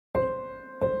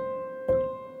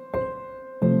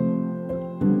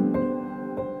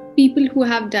people who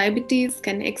have diabetes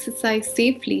can exercise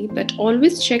safely, but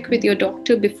always check with your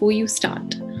doctor before you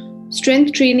start.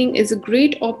 Strength training is a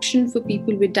great option for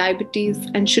people with diabetes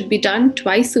and should be done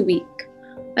twice a week.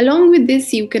 Along with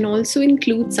this, you can also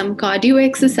include some cardio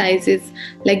exercises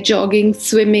like jogging,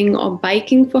 swimming, or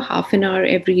biking for half an hour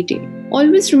every day.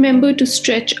 Always remember to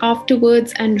stretch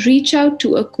afterwards and reach out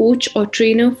to a coach or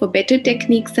trainer for better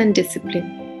techniques and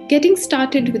discipline. Getting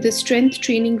started with a strength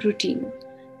training routine.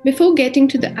 Before getting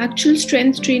to the actual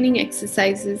strength training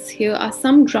exercises, here are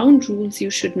some ground rules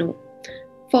you should know.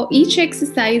 For each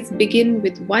exercise, begin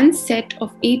with one set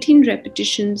of 18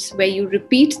 repetitions where you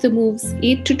repeat the moves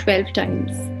 8 to 12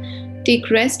 times. Take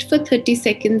rest for 30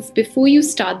 seconds before you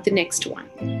start the next one.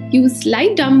 Use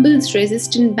light dumbbells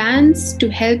resistant bands to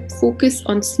help focus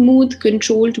on smooth,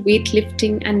 controlled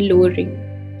weightlifting and lowering.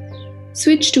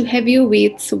 Switch to heavier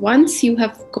weights once you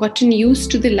have gotten used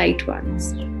to the light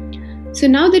ones. So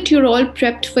now that you're all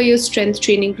prepped for your strength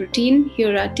training routine,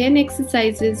 here are 10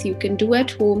 exercises you can do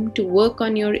at home to work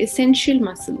on your essential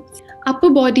muscles. Upper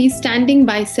body standing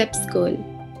biceps curl.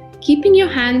 Keeping your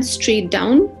hands straight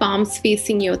down, palms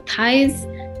facing your thighs,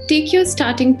 take your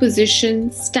starting position,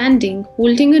 standing,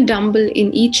 holding a dumbbell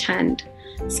in each hand.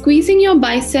 Squeezing your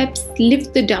biceps,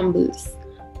 lift the dumbbells.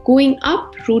 Going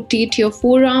up, rotate your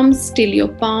forearms till your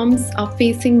palms are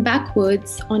facing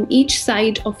backwards on each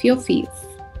side of your face.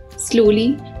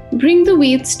 Slowly, bring the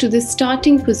weights to the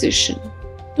starting position.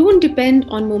 Don't depend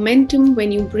on momentum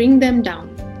when you bring them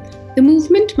down. The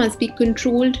movement must be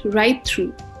controlled right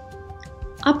through.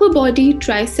 Upper body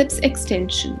triceps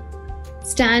extension.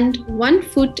 Stand one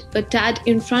foot a tad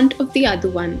in front of the other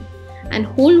one and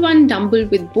hold one dumbbell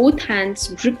with both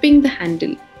hands gripping the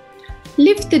handle.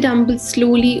 Lift the dumbbell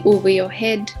slowly over your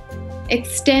head.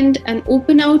 Extend and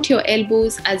open out your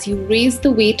elbows as you raise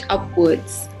the weight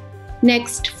upwards.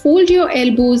 Next, fold your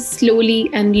elbows slowly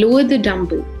and lower the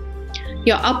dumbbell.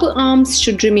 Your upper arms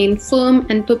should remain firm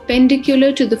and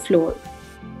perpendicular to the floor.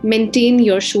 Maintain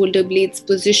your shoulder blades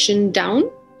position down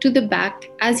to the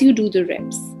back as you do the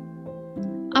reps.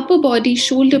 Upper body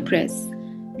shoulder press.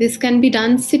 This can be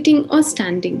done sitting or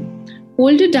standing.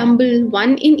 Hold a dumbbell,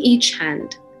 one in each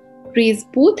hand. Raise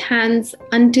both hands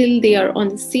until they are on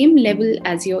the same level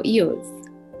as your ears.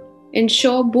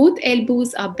 Ensure both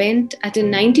elbows are bent at a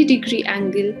 90-degree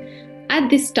angle at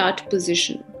the start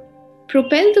position.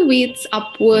 Propel the weights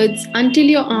upwards until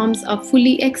your arms are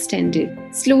fully extended.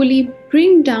 Slowly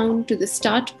bring down to the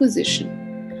start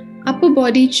position. Upper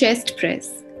body chest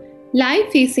press. Lie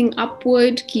facing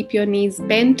upward, keep your knees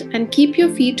bent and keep your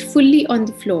feet fully on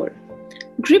the floor.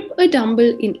 Grip a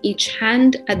dumbbell in each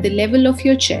hand at the level of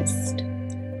your chest.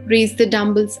 Raise the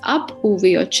dumbbells up over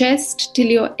your chest till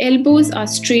your elbows are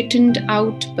straightened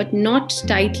out but not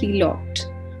tightly locked.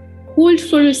 Hold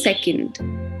for a second,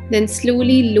 then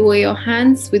slowly lower your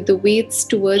hands with the weights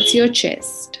towards your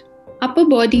chest. Upper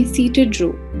body seated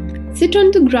row. Sit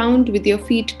on the ground with your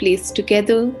feet placed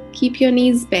together, keep your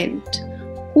knees bent.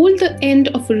 Hold the end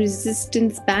of a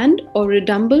resistance band or a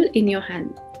dumbbell in your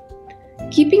hand.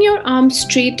 Keeping your arms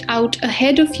straight out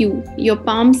ahead of you, your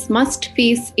palms must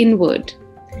face inward.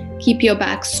 Keep your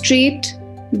back straight,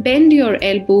 bend your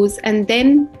elbows and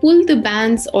then pull the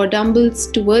bands or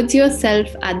dumbbells towards yourself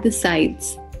at the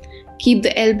sides. Keep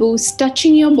the elbows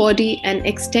touching your body and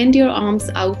extend your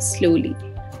arms out slowly.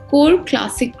 Core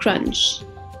classic crunch.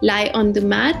 Lie on the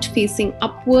mat facing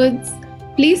upwards.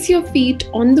 Place your feet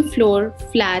on the floor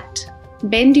flat.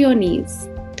 Bend your knees.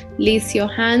 Lace your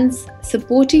hands,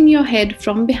 supporting your head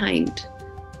from behind.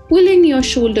 Pull in your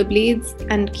shoulder blades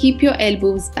and keep your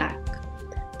elbows back.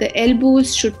 The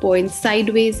elbows should point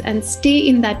sideways and stay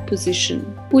in that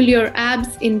position. Pull your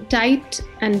abs in tight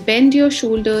and bend your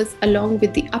shoulders along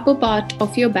with the upper part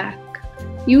of your back.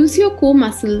 Use your core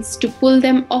muscles to pull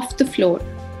them off the floor.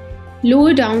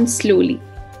 Lower down slowly.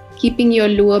 Keeping your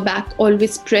lower back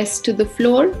always pressed to the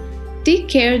floor, take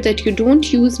care that you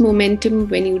don't use momentum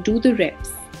when you do the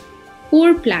reps.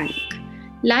 Core plank.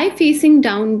 Lie facing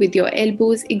down with your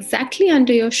elbows exactly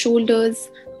under your shoulders,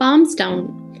 palms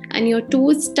down, and your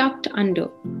toes tucked under.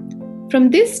 From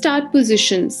this start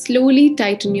position, slowly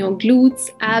tighten your glutes,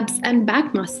 abs, and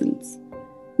back muscles.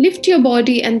 Lift your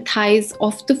body and thighs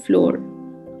off the floor.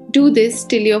 Do this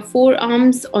till your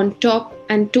forearms on top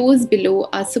and toes below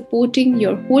are supporting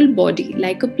your whole body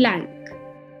like a plank.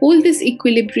 Hold this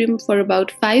equilibrium for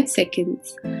about 5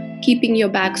 seconds. Keeping your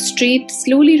back straight,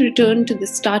 slowly return to the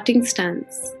starting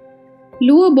stance.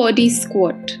 Lower body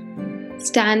squat.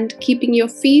 Stand, keeping your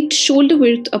feet shoulder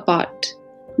width apart.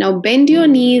 Now bend your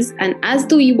knees and as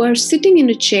though you are sitting in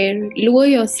a chair, lower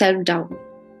yourself down.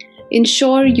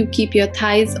 Ensure you keep your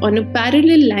thighs on a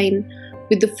parallel line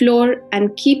with the floor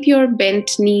and keep your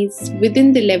bent knees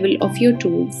within the level of your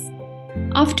toes.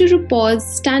 After a pause,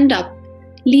 stand up,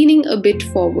 leaning a bit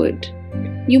forward.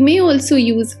 You may also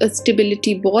use a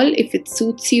stability ball if it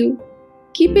suits you.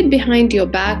 Keep it behind your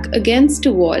back against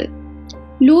a wall.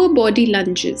 Lower body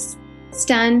lunges.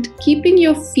 Stand, keeping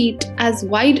your feet as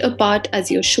wide apart as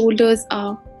your shoulders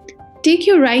are. Take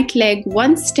your right leg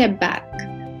one step back.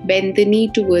 Bend the knee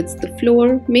towards the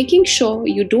floor, making sure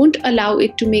you don't allow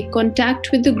it to make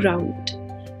contact with the ground.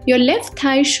 Your left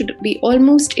thigh should be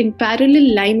almost in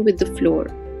parallel line with the floor.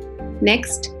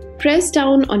 Next, press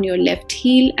down on your left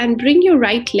heel and bring your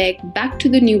right leg back to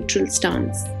the neutral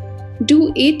stance.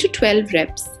 Do 8 to 12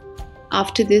 reps.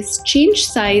 After this, change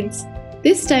sides,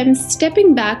 this time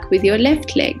stepping back with your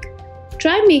left leg.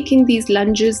 Try making these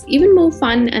lunges even more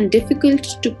fun and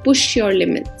difficult to push your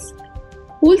limits.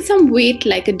 Hold some weight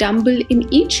like a dumbbell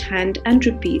in each hand and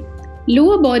repeat.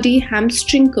 Lower body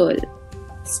hamstring curl.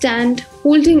 Stand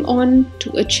holding on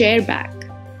to a chair back.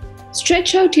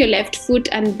 Stretch out your left foot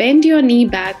and bend your knee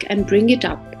back and bring it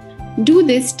up. Do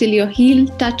this till your heel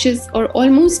touches or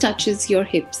almost touches your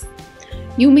hips.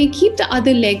 You may keep the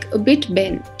other leg a bit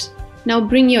bent. Now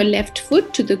bring your left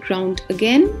foot to the ground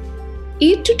again.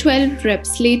 8 to 12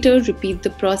 reps later, repeat the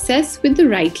process with the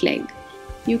right leg.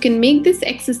 You can make this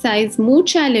exercise more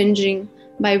challenging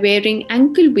by wearing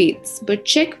ankle weights, but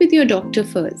check with your doctor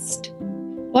first.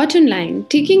 Bottom line,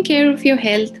 taking care of your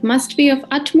health must be of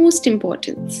utmost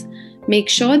importance. Make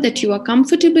sure that you are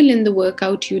comfortable in the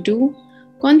workout you do.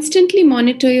 Constantly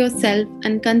monitor yourself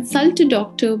and consult a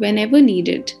doctor whenever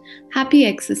needed. Happy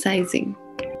exercising.